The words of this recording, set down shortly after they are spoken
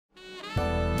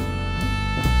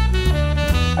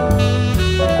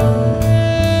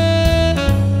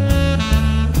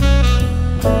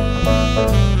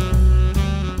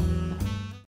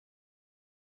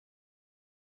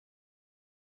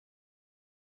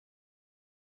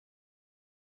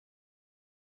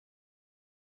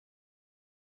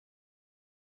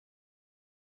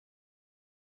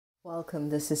Welcome.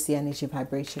 This is the energy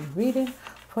vibration reading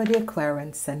for the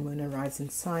Aquarius Sun, Moon, and Rising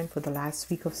sign for the last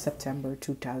week of September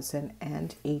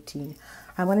 2018.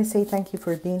 I want to say thank you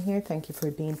for being here. Thank you for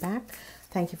being back.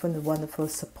 Thank you for the wonderful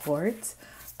support.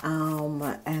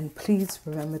 And please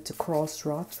remember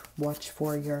to watch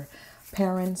for your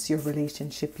parents, your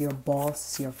relationship, your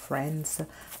boss, your friends,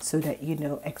 so that you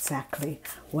know exactly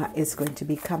what is going to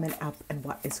be coming up and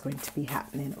what is going to be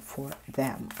happening for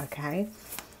them. Okay.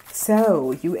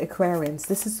 So, you Aquarians,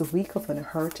 this is the week of an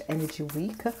hurt energy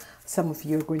week. Some of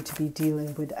you are going to be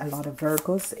dealing with a lot of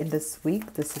Virgos in this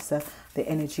week. This is the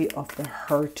energy of the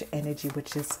hurt energy,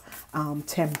 which is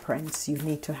temperance. You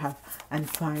need to have and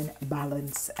find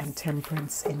balance and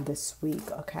temperance in this week,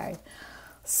 okay?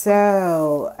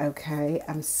 So, okay,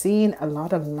 I'm seeing a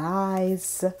lot of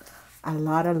lies. A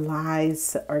lot of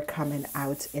lies are coming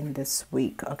out in this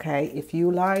week, okay? If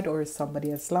you lied or somebody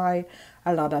has lied,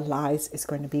 a lot of lies is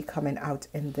going to be coming out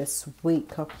in this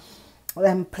week.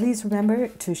 Please remember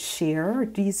to share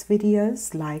these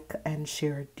videos, like and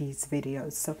share these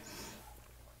videos. So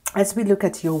as we look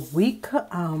at your week,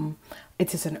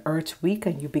 it is an Earth week,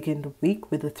 and you begin the week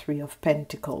with the Three of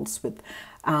Pentacles. With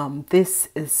this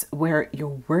is where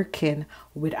you're working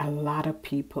with a lot of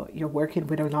people. You're working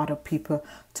with a lot of people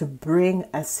to bring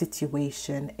a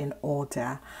situation in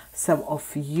order. Some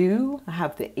of you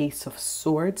have the Ace of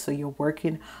Swords, so you're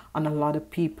working on a lot of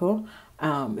people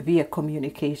via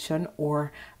communication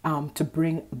or to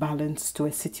bring balance to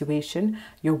a situation.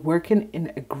 You're working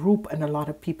in a group and a lot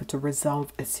of people to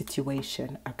resolve a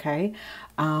situation, okay?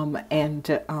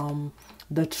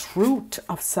 The truth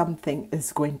of something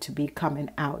is going to be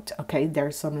coming out, okay?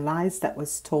 There's some lies that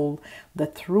was told. The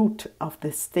truth of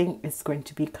this thing is going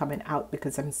to be coming out,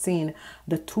 because I'm seeing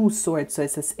the Two Swords. So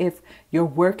it's as if you're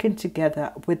working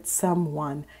together with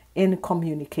someone in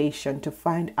communication to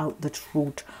find out the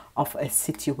truth of a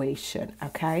situation,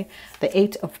 okay? The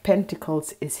Eight of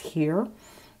Pentacles is here.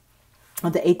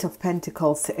 The Eight of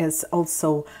Pentacles is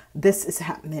also, this is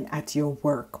happening at your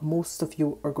work. Most of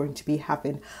you are going to be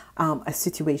having a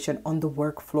situation on the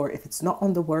work floor. If it's not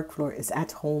on the work floor, it's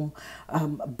at home.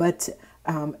 But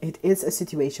it is a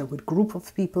situation with groups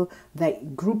of people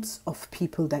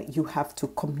that you have to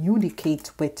communicate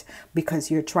with,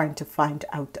 because you're trying to find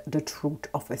out the truth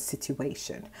of a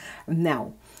situation.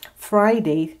 Now,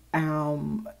 Friday,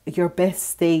 your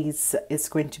best days is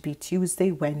going to be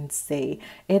Tuesday, Wednesday.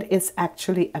 It is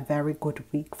actually a very good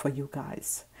week for you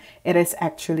guys. It is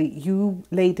actually, you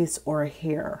ladies are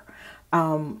here.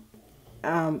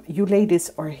 You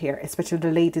ladies are here, especially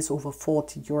the ladies over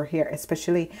 40. You're here,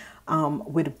 especially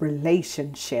with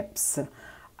relationships.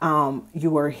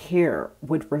 You are here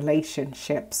with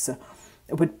relationships,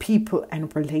 with people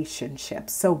and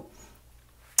relationships. So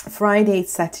Friday,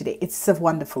 Saturday, it's a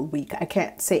wonderful week. I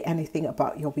can't say anything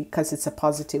about your week because it's a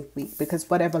positive week, because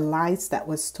whatever lies that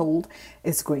was told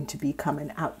is going to be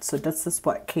coming out. So this is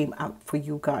what came out for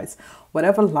you guys.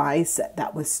 Whatever lies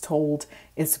that was told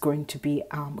is going to be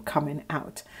coming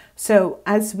out. So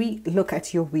as we look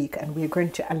at your week, and we're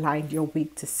going to align your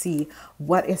week to see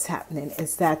what is happening,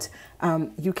 is that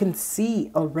you can see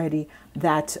already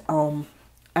that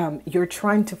you're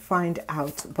trying to find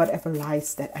out whatever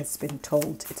lies that has been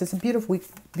told. It is a beautiful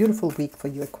week for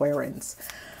you Aquarians.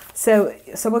 So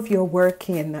some of you are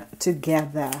working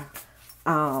together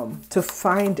to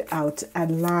find out a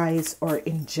lies or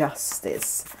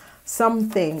injustice,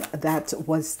 something that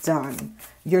was done.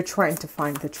 You're trying to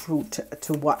find the truth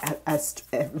to what has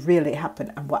really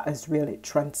happened and what has really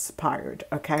transpired,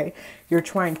 okay? You're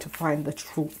trying to find the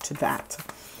truth to that.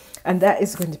 And that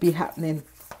is going to be happening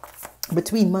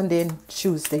between Monday and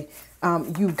Tuesday.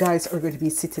 You guys are going to be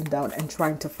sitting down and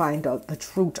trying to find out the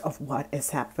truth of what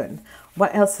has happened.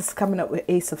 What else is coming up with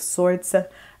Ace of Swords?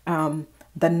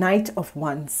 The Knight of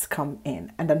Wands come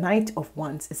in. And the Knight of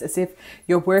Wands is as if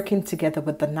you're working together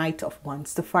with the Knight of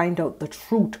Wands to find out the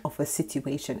truth of a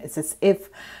situation. It's as if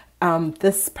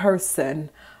this person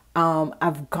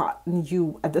I've gotten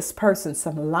you, this person,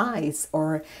 some lies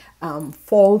or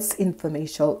false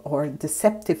information or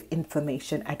deceptive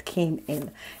information that came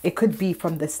in. It could be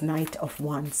from this Knight of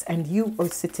Wands, and you are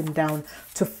sitting down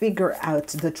to figure out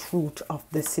the truth of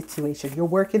the situation. You're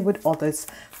working with others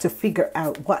to figure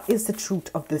out what is the truth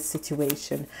of the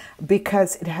situation,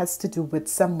 because it has to do with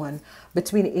someone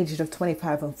between the ages of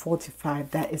 25 and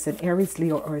 45 that is an Aries,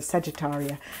 Leo, or a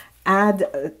Sagittarius.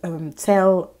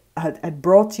 Had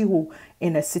brought you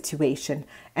in a situation,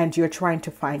 and you're trying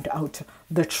to find out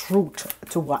the truth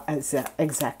to what has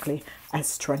exactly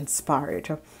has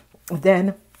transpired.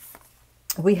 Then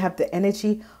we have the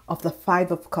energy of the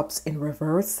Five of Cups in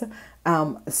reverse.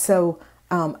 So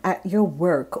at your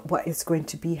work, what is going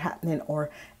to be happening, or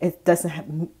it doesn't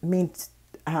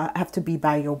have to be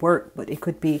by your work, but it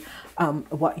could be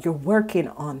what you're working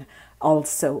on.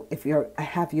 Also, if you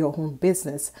have your own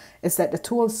business, is that the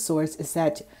Two of Swords is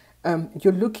that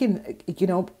you're looking,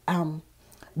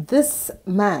 this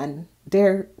man,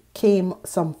 there came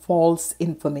some false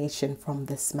information from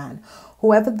this man.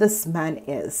 Whoever this man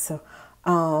is,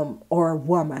 or a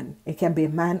woman, it can be a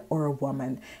man or a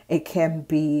woman, it can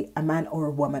be a man or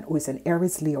a woman who is an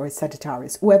Aries, Leo, or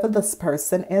Sagittarius. Whoever this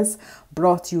person is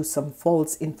brought you some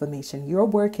false information. You're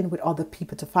working with other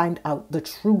people to find out the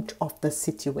truth of the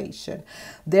situation.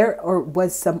 There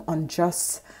was some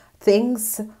unjust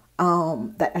things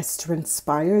that has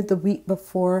transpired the week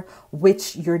before,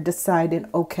 which you're deciding,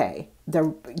 okay,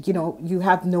 you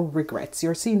have no regrets.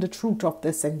 You're seeing the truth of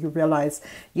this and you realize,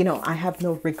 I have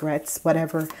no regrets.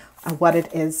 Whatever what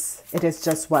it is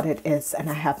just what it is, and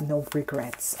I have no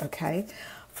regrets. Okay,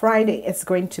 Friday is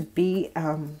going to be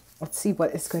let's see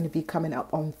what is going to be coming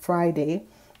up on Friday.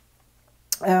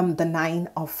 The Nine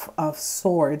of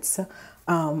Swords.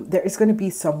 There is going to be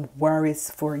some worries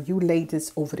for you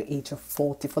ladies over the age of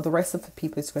 40. For the rest of the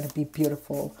people, it's going to be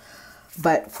beautiful.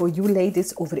 But for you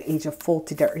ladies over the age of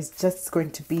 40, there is just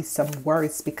going to be some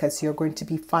worries, because you're going to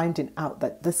be finding out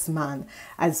that this man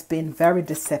has been very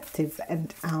deceptive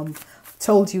and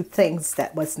told you things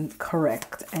that wasn't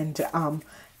correct. And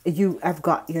you have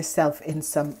got yourself in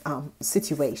some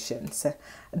situations.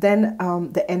 Then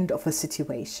the end of a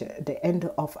situation, the end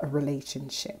of a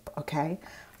relationship, okay?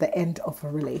 The end of a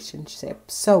relationship.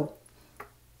 So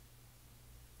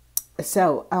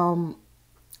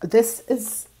this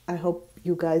is, I hope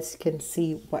you guys can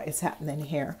see what is happening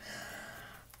here.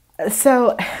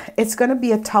 So it's going to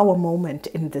be a tower moment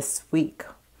in this week.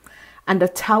 And the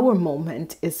tower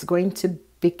moment is going to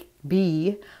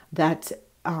be that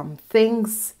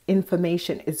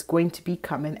information is going to be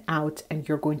coming out, and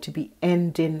you're going to be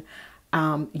ending,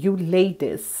 you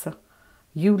ladies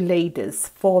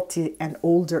 40 and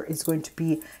older is going to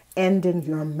be ending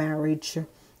your marriage,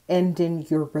 ending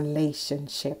your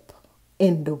relationship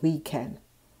in the weekend.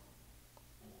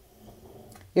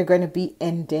 You're going to be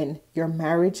ending your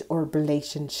marriage or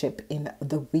relationship in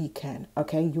the weekend.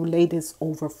 Okay, you ladies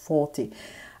over 40.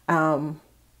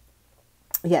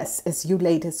 Yes, it's you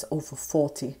ladies over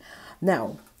 40.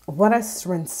 Now, what has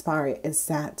transpired is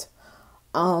that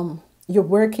you're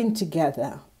working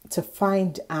together to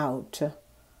find out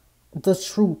the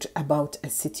truth about a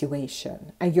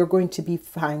situation, and you're going to be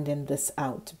finding this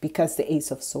out because the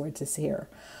Ace of Swords is here.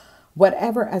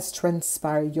 Whatever has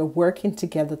transpired, you're working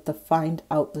together to find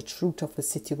out the truth of a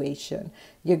situation.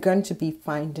 You're going to be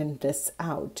finding this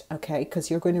out, okay?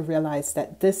 Because you're going to realize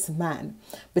that this man,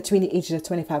 between the ages of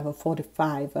 25 and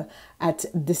 45, had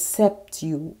deceived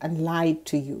you and lied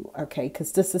to you, okay?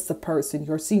 Because this is the person,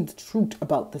 you're seeing the truth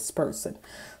about this person.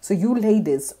 So you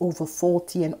ladies over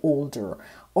 40 and older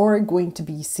are going to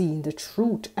be seeing the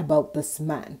truth about this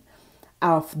man,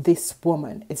 of this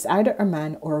woman. It's either a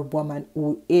man or a woman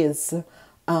who is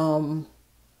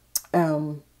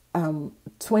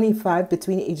 25,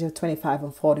 between the age of 25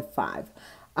 and 45.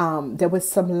 There was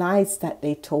some lies that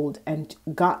they told and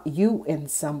got you in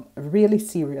some really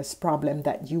serious problem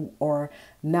that you are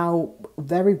now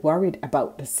very worried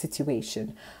about the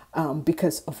situation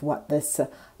because of what this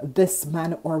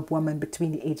man or woman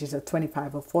between the ages of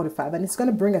 25 or 45. And it's going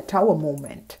to bring a tower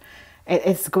moment.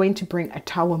 It's going to bring a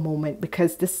tower moment,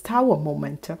 because this tower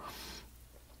moment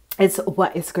is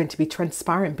what is going to be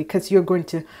transparent, because you're going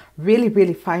to really,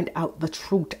 really find out the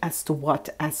truth as to what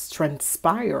has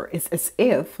transpired. It's as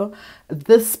if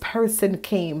this person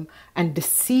came and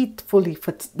deceitfully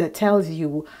tells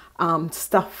you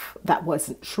stuff that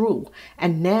wasn't true.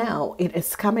 And now it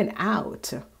is coming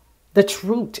out. The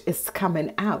truth is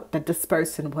coming out that this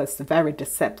person was very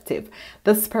deceptive.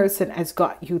 This person has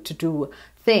got you to do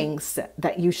things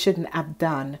that you shouldn't have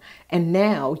done. And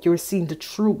now you're seeing the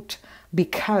truth,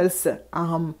 because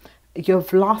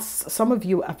you've lost, some of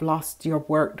you have lost your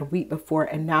work the week before,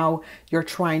 and now you're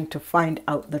trying to find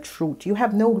out the truth. You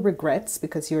have no regrets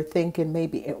because you're thinking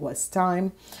maybe it was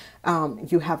time.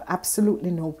 You have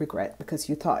absolutely no regret because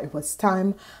you thought it was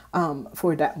time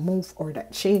for that move or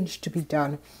that change to be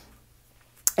done.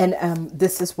 And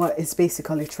this is what is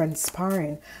basically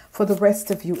transpiring. For the rest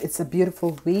of you, it's a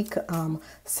beautiful week.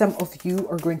 Some of you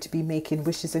are going to be making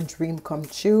wishes and dreams come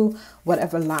true.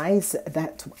 Whatever lies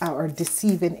that are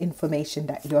deceiving information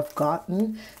that you have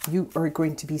gotten, you are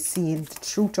going to be seeing the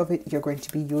truth of it. You're going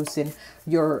to be using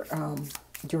your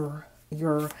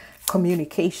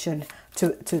communication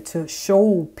to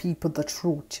show people the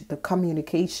truth, the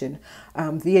communication.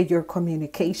 Via your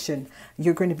communication,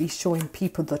 you're going to be showing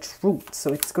people the truth.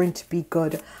 So it's going to be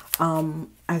good.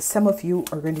 As some of you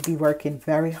are going to be working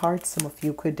very hard. Some of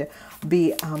you could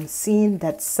be seeing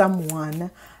that someone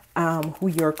who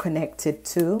you're connected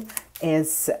to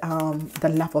is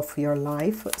the love of your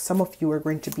life. Some of you are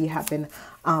going to be having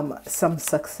some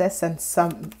success, and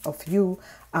some of you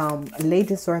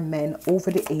ladies or men over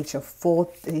the age of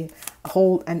 40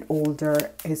 old and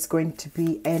older is going to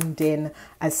be ending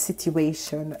a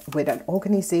situation with an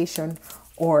organization,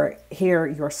 or here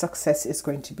your success is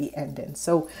going to be ending.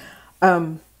 So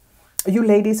you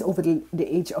ladies over the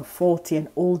age of 40 and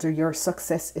older, your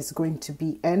success is going to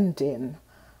be ending.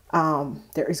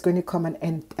 There is going to come an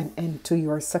end to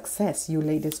your success, you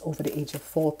ladies over the age of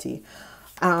 40.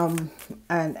 And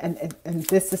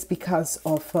this is because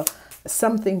of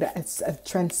something that has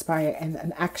transpired, and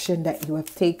an action that you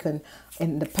have taken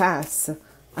in the past.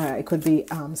 It could be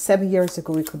 7 years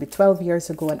ago, it could be 12 years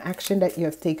ago, an action that you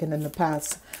have taken in the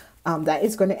past that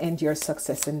is going to end your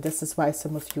success. And this is why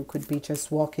some of you could be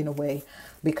just walking away,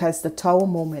 because the Tower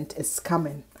moment is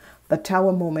coming. The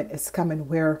Tower moment is coming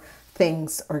where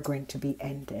things are going to be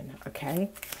ending.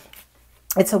 Okay,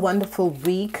 it's a wonderful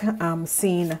week.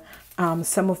 Seeing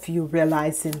some of you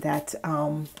realizing that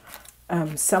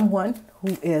someone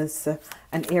who is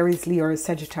an Aries, Leo, or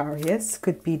Sagittarius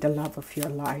could be the love of your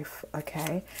life.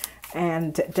 Okay,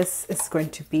 and this is going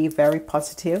to be very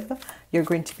positive. You're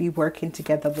going to be working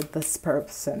together with this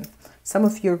person. Some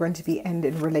of you are going to be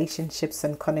ending relationships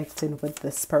and connecting with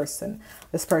this person.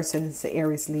 This person is the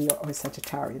Aries, Leo, or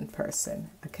Sagittarian person.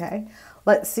 Okay,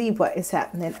 let's see what is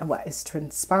happening and what is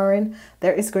transpiring.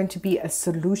 There is going to be a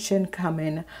solution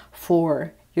coming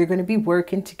for. You're going to be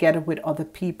working together with other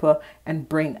people and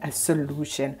bring a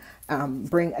solution,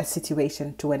 bring a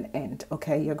situation to an end.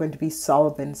 Okay, you're going to be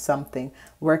solving something,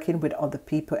 working with other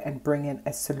people and bringing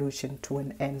a solution to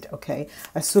an end. Okay,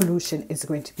 a solution is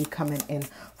going to be coming in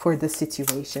for the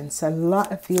situation. So a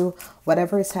lot of you,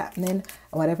 whatever is happening,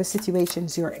 whatever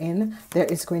situations you're in, there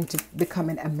is going to be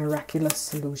coming a miraculous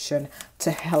solution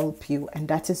to help you, and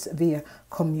that is via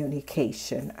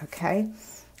communication. Okay.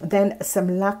 Then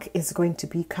some luck is going to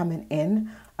be coming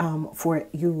in for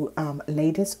you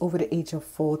ladies over the age of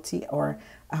 40, or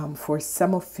for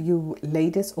some of you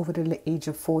ladies over the age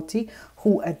of 40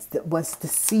 who was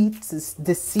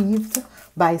deceived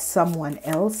by someone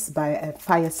else, by a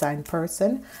fire sign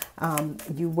person.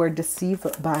 You were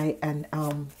deceived by an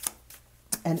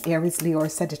Aries, Leo, or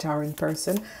Sagittarian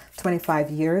person. 25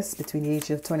 years, between the age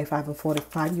of 25 and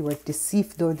 45, you were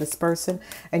deceived by this person,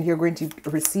 and you're going to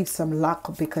receive some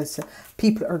luck because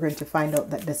people are going to find out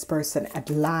that this person had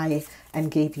lied and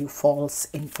gave you false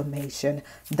information.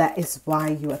 That is why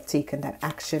you have taken that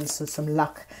action. So some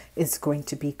luck is going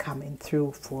to be coming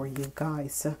through for you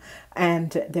guys,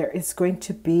 and there is going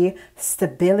to be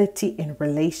stability in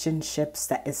relationships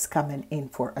that is coming in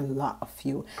for a lot of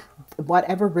you.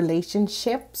 Whatever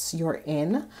relationships you're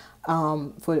in,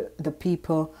 for the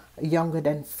people younger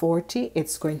than 40,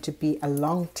 it's going to be a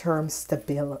long-term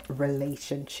stable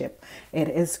relationship. It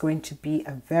is going to be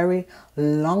a very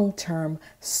long-term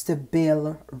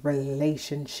stable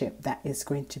relationship that is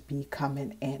going to be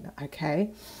coming in.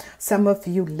 Okay, some of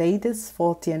you ladies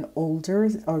 40 and older,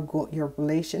 your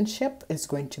relationship is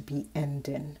going to be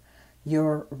ending.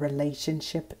 Your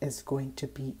relationship is going to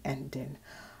be ending.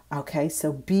 Okay,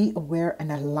 so be aware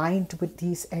and aligned with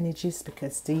these energies,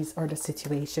 because these are the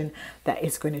situation that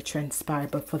is going to transpire.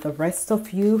 But for the rest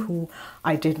of you who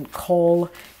I didn't call,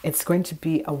 it's going to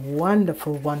be a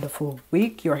wonderful, wonderful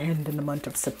week. You're ending the month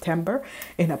of September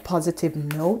in a positive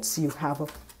note. You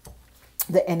have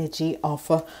the energy of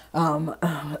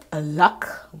a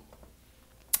luck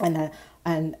and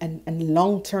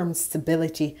long-term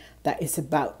stability that is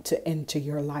about to enter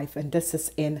your life, and this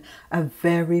is in a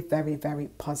very, very, very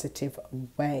positive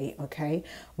way. Okay,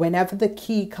 whenever the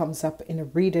key comes up in a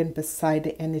reading beside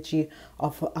the energy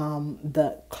of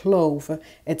the clove,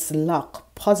 it's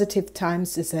luck. Positive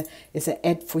times is a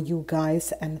ed for you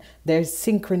guys, and there's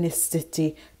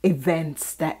synchronicity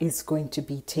events that is going to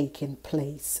be taking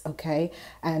place. Okay,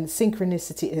 and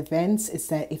synchronicity events is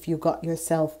that if you got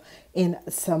yourself in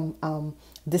some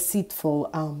deceitful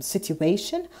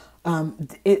situation,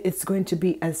 it's going to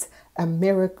be as a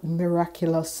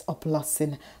miraculous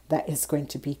blessing that is going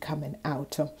to be coming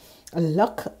out.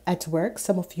 Luck at work.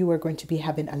 Some of you are going to be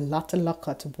having a lot of luck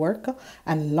at work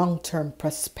and long-term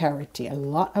prosperity. A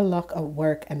lot of luck at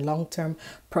work and long-term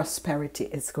prosperity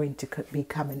is going to be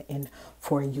coming in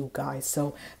for you guys.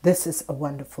 So this is a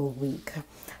wonderful week.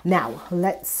 Now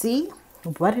let's see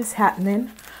what is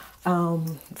happening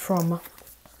from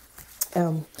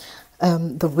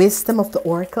the wisdom of the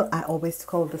oracle. I always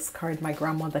call this card my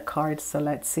grandmother card. So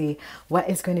let's see what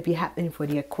is going to be happening for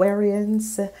the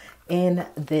Aquarians in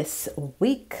this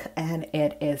week. And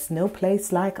it is no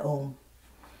place like home.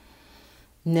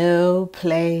 No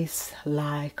place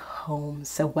like home.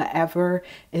 So whatever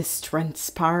is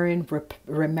transpiring,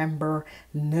 remember,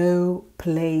 no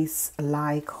place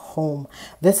like home.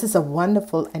 This is a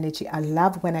wonderful energy. I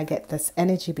love when I get this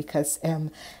energy because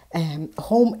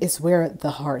home is where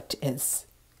the heart is.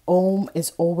 Home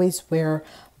is always where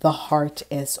the heart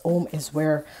is. Home is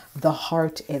where the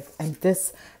heart is. And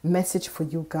this message for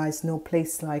you guys, no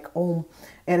place like home,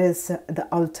 it is the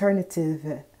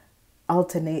alternative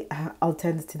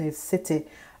city,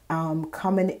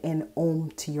 coming in home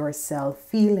to yourself,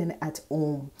 feeling at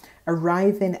home,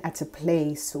 arriving at a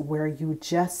place where you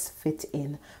just fit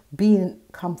in, being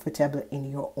comfortable in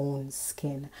your own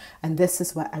skin. And this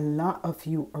is what a lot of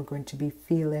you are going to be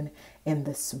feeling in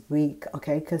this week,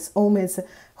 okay? Because home is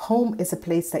a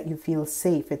place that you feel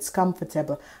safe, it's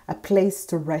comfortable, a place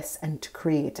to rest and to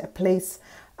create, a place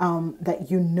that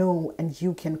you know and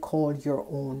you can call your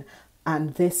own.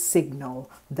 And this signal,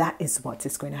 that is what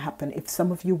is going to happen. If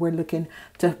some of you were looking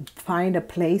to find a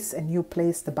place, a new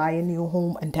place to buy a new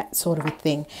home and that sort of a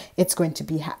thing, it's going to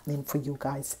be happening for you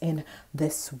guys in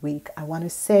this week. I want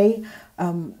to say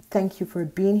thank you for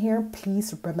being here.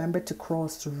 Please remember to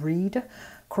cross-read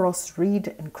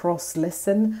and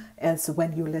cross-listen as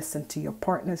when you listen to your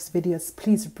partner's videos.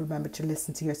 Please remember to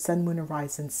listen to your sun, moon, and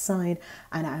rising sign.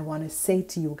 And I want to say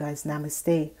to you guys,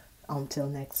 namaste. Until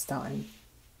next time.